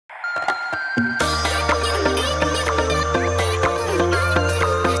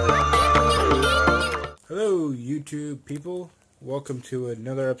YouTube people, welcome to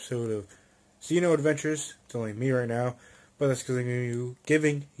another episode of Z&O Adventures. It's only me right now, but that's because I'm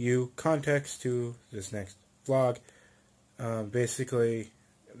giving you context to this next vlog. Basically,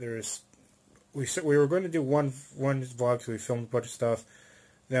 we were going to do one vlog, so we filmed a bunch of stuff.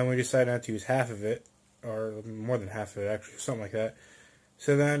 Then we decided not to use half of it, or more than half of it actually, something like that.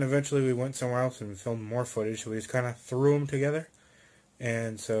 So then eventually we went somewhere else and filmed more footage, so we just kind of threw them together.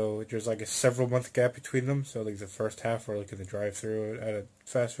 And so there's like a several month gap between them. So like the first half we're like in the drive-thru at a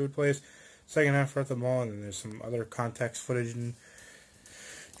fast food place, second half we're at the mall, and then there's some other context footage. And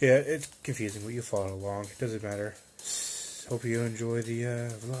yeah, it's confusing, but you follow along. It doesn't matter. Hope you enjoy the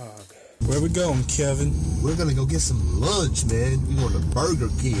vlog. Where we going, Kevin? We're gonna go get some lunch, man. We're going to Burger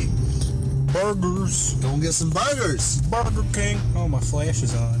King. Burgers. Gonna get some burgers. Burger King. Oh, my flash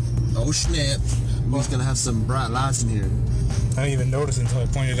is on. Oh snap! We're just gonna have some bright lights in here. I didn't even notice until I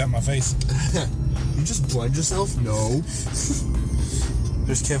pointed at my face. You just blind yourself? No.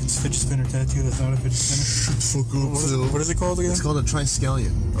 There's Kevin's fidget spinner tattoo. That's not a fidget spinner. Shut the fuck up, Phil. What is it called again? It's called a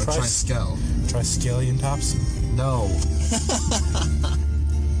triskelion. Or triskel. Triskelion tops? No.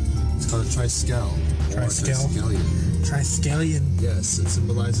 It's called a triskel. Triskelion. Triskelion. Yes, it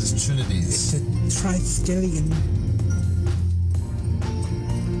symbolizes trinities. It's a triskelion.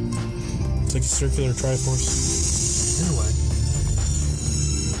 It's like a circular triforce. In a way.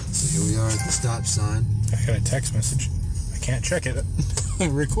 So here we are at the stop sign. I got a text message. I can't check it.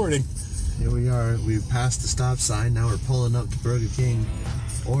 I'm recording. Here we are. We've passed the stop sign. Now we're pulling up to Burger King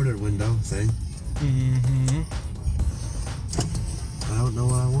order window thing. Mm-hmm. I don't know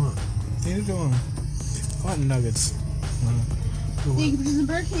what I want. Neither do I. I want nuggets. Thank you for choosing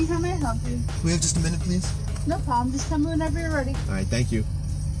Burger King. How may I help you? Can we have just a minute, please? No problem. Just tell me whenever you're ready. Alright, thank you.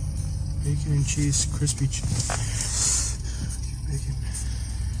 Bacon and cheese, crispy cheese. Bacon.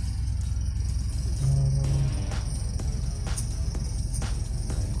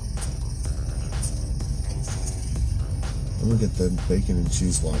 I'm gonna get the bacon and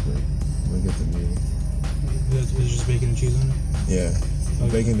cheese Whopper. I'm gonna get the meal. There's just bacon and cheese on it? Yeah.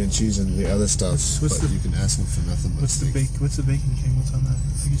 Okay. Bacon and cheese and the other stuff, what's but you can ask them for nothing but What's the bacon king? What's on that?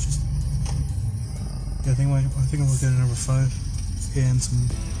 I think it's just... Yeah, I think I'm looking at number 5. Yeah, and some...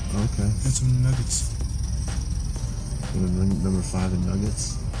 Okay. And some nuggets. Number 5 and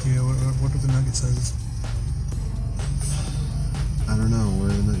nuggets? Yeah, what are the nugget sizes? I don't know. Where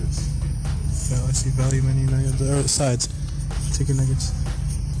are the nuggets? Yeah, I see value menu nuggets. Or the sides. Chicken nuggets.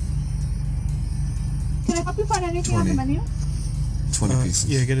 Can I help you find anything on the menu? 20 pieces.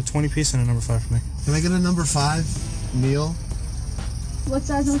 Yeah, get a 20 piece and a number 5 for me. Can I get a number 5 meal? What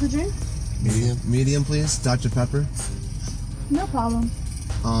size and what's the drink? Medium. Medium, please. Dr. Pepper. No problem.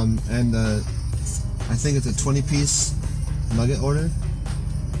 And I think it's a 20-piece nugget order.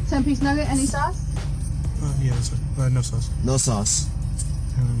 10-piece nugget. Any sauce? Yeah, that's right. No sauce. No sauce.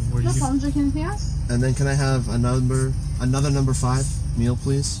 No problem. Drink anything else? And then can I have another number 5 meal,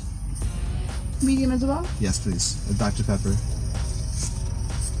 please? Medium as well? Yes, please. A Dr. Pepper.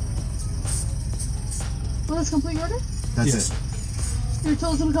 Will this complete your order? That's yes. it. Your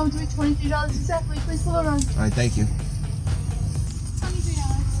total's going to come to be $23 exactly. Please pull it on. All right, thank you. $23.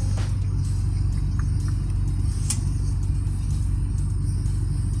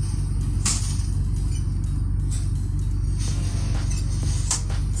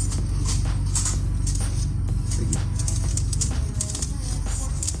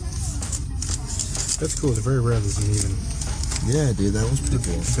 That's cool. It's very rare there's an even. Yeah, dude, that was pretty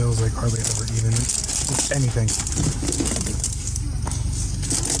cool. It feels like hardly ever even with anything.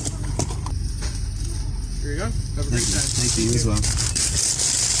 Here you go. Have a great time. Thank you as well.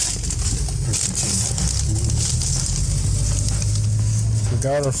 We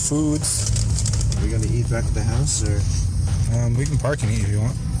got our foods. Are we gonna eat back at the house, or? We can park and eat if you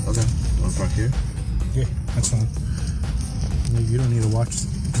want. Okay. Want to park here? Yeah, that's fine. You don't need to watch,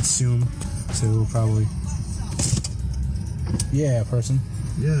 consume, so we'll probably. Yeah, person.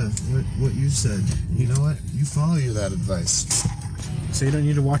 Yeah, what you said. You know what? You follow that advice. So you don't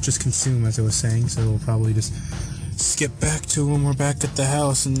need to watch us consume, as I was saying, so we'll probably just skip back to when we're back at the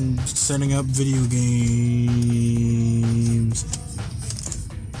house and setting up video games.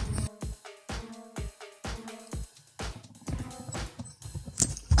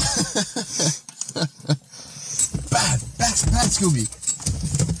 Bad, Scooby.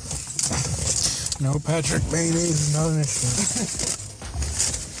 No Patrick mayonnaise is not an issue.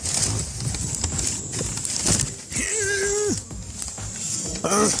 I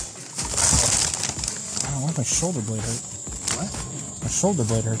don't want my shoulder blade hurt. What? My shoulder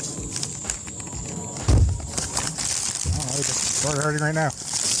blade hurts. Oh, I just started hurting right now.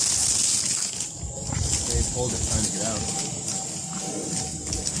 hold it trying to get out.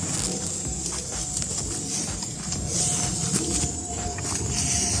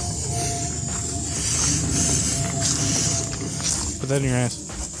 Put that in your ass.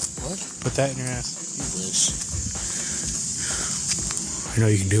 What? Put that in your ass. You wish. I know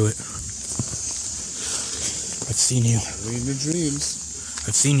you can do it. I've seen you. Only in your dreams.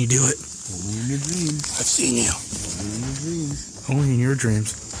 I've seen you do it. Only in your dreams. I've seen you. Only in your dreams. Only in your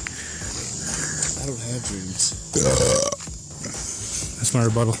dreams. I don't have dreams. That's my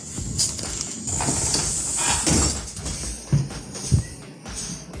rebuttal.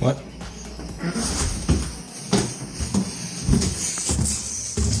 What?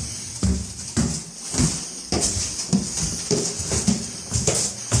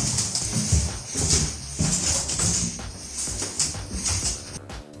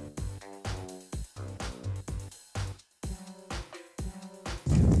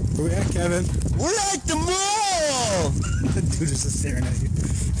 Where we at, Kevin? We're at the mall! The dude is just staring at you.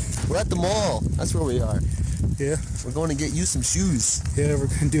 We're at the mall. That's where we are. Yeah. We're going to get you some shoes. Yeah, we're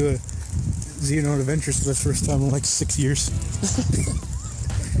gonna do a Z&O Adventures for the first time in like 6 years.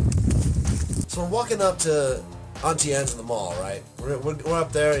 So we're walking up to Auntie Anne's in the mall, right? We're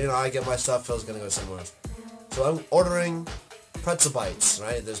up there, you know, I get my stuff, Phil's gonna go somewhere else. So I'm ordering pretzel bites,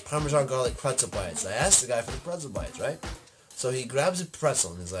 right? There's Parmesan garlic pretzel bites. I asked the guy for the pretzel bites, right? So he grabs a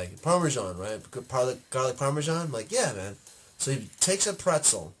pretzel and he's like, Parmesan, right? Garlic Parmesan? I'm like, yeah, man. So he takes a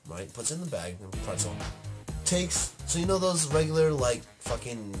pretzel, right? Puts it in the bag, pretzel. So you know those regular, like,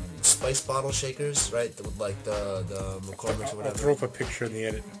 fucking spice bottle shakers, right? With, like, the McCormick's or whatever. I'll throw up a picture in the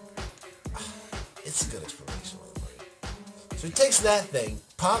edit. It's a good explanation. So he takes that thing,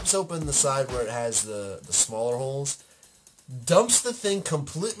 pops open the side where it has the smaller holes, dumps the thing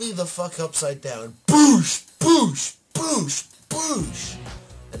completely the fuck upside down, boosh, boosh, boosh, boosh,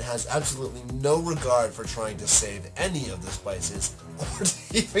 and has absolutely no regard for trying to save any of the spices or to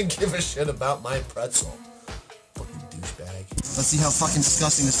even give a shit about my pretzel. Fucking douchebag. Let's see how fucking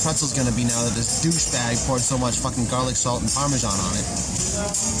disgusting this pretzel's gonna be now that this douchebag poured so much fucking garlic, salt, and Parmesan on it.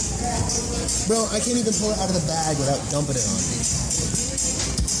 Bro, I can't even pull it out of the bag without dumping it on me.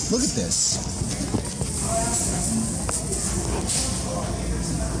 Look at this.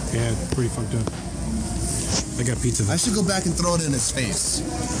 Yeah, pretty fucked up. I got pizza. I should go back and throw it in his face.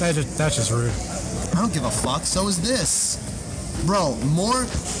 That's just rude. I don't give a fuck. So is this. Bro, more...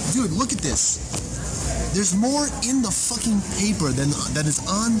 Dude, look at this. There's more in the fucking paper than is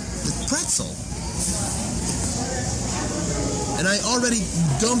on the pretzel. And I already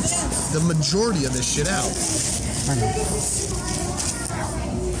dumped the majority of this shit out. I know.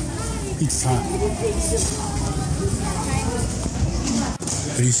 Pizza's hot.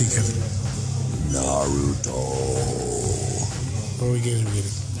 What do you see, Kevin? Naruto. What are we getting?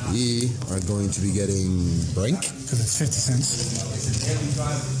 We are going to be getting Brink. Because it's 50 cents.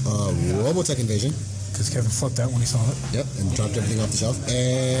 Robotech Invasion. Because Kevin flipped out when he saw it. Yep, and dropped everything off the shelf.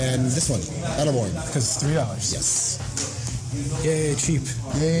 And this one, Battleborn. Because it's $3. Yes. Yay, cheap.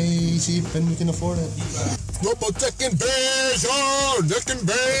 Yay, cheap, and we can afford it. Robotech Invasion!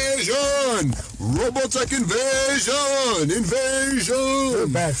 Invasion! Robotech Invasion! Invasion! You're a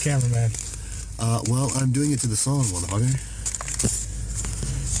bad cameraman. Well, I'm doing it to the song, motherfucker.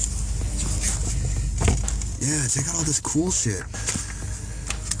 Yeah, check out all this cool shit.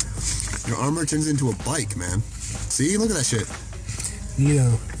 Your armor turns into a bike, man. See? Look at that shit.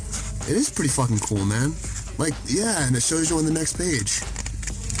 Neato. It is pretty fucking cool, man. Like, yeah, and it shows you on the next page.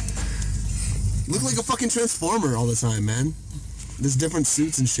 You look like a fucking transformer all the time, man. There's different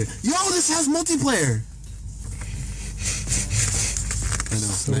suits and shit. Yo, this has multiplayer! I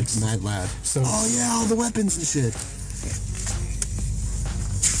know, So mad lad. So Oh yeah, all the weapons and shit.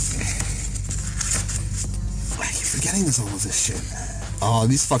 I keep forgetting there's all of this shit. Oh,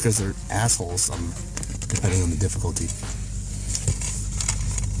 these fuckers are assholes, depending on the difficulty.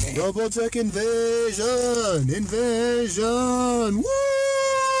 Robotech Invasion! Invasion!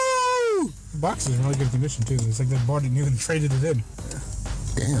 Woo! the box is in really good condition too. It's like they bought it new and traded it in.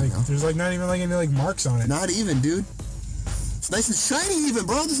 Damn, Like, no. there's like not even like any like marks on it. Not even, dude. It's nice and shiny even,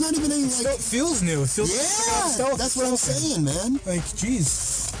 bro. There's not even any, It like... feels new. It feels Yeah! That's what I'm saying, man. Like,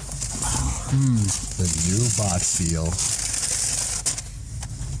 jeez. The new box feel.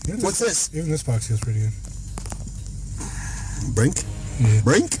 What's this? Even this box feels pretty good. Brink? Yeah.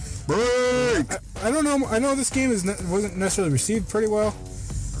 Brink? Brink! I don't know. I know this game wasn't necessarily received pretty well.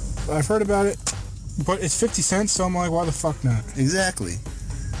 I've heard about it, but it's 50 cents, so I'm like, why the fuck not? Exactly.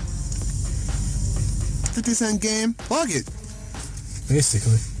 50-cent game? Fuck it.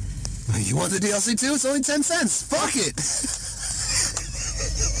 Basically. You want the DLC too? It's only 10 cents. Fuck it.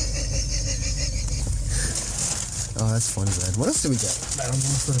 Oh, that's fun, Zed. What else did we get?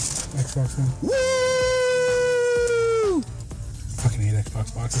 Battleborn for Xbox One. Woo! Fucking hate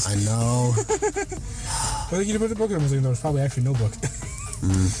Xbox boxes. I know. Well, you put the book in them, there was probably actually no book.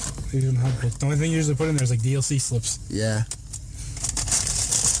 They didn't have book. The only thing you usually put in there is like DLC slips. Yeah.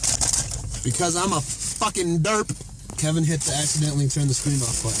 Because I'm a fucking derp, Kevin hit the accidentally turn the screen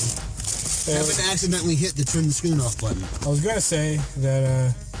off button. Kevin accidentally hit the turn the screen off button. I was going to say that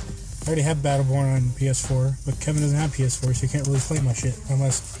I already have Battleborn on PS4, but Kevin doesn't have PS4, so he can't really play my shit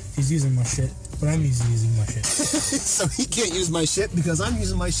unless he's using my shit. But I'm using my shit. So he can't use my shit because I'm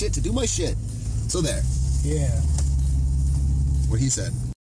using my shit to do my shit. So there. Yeah. What he said.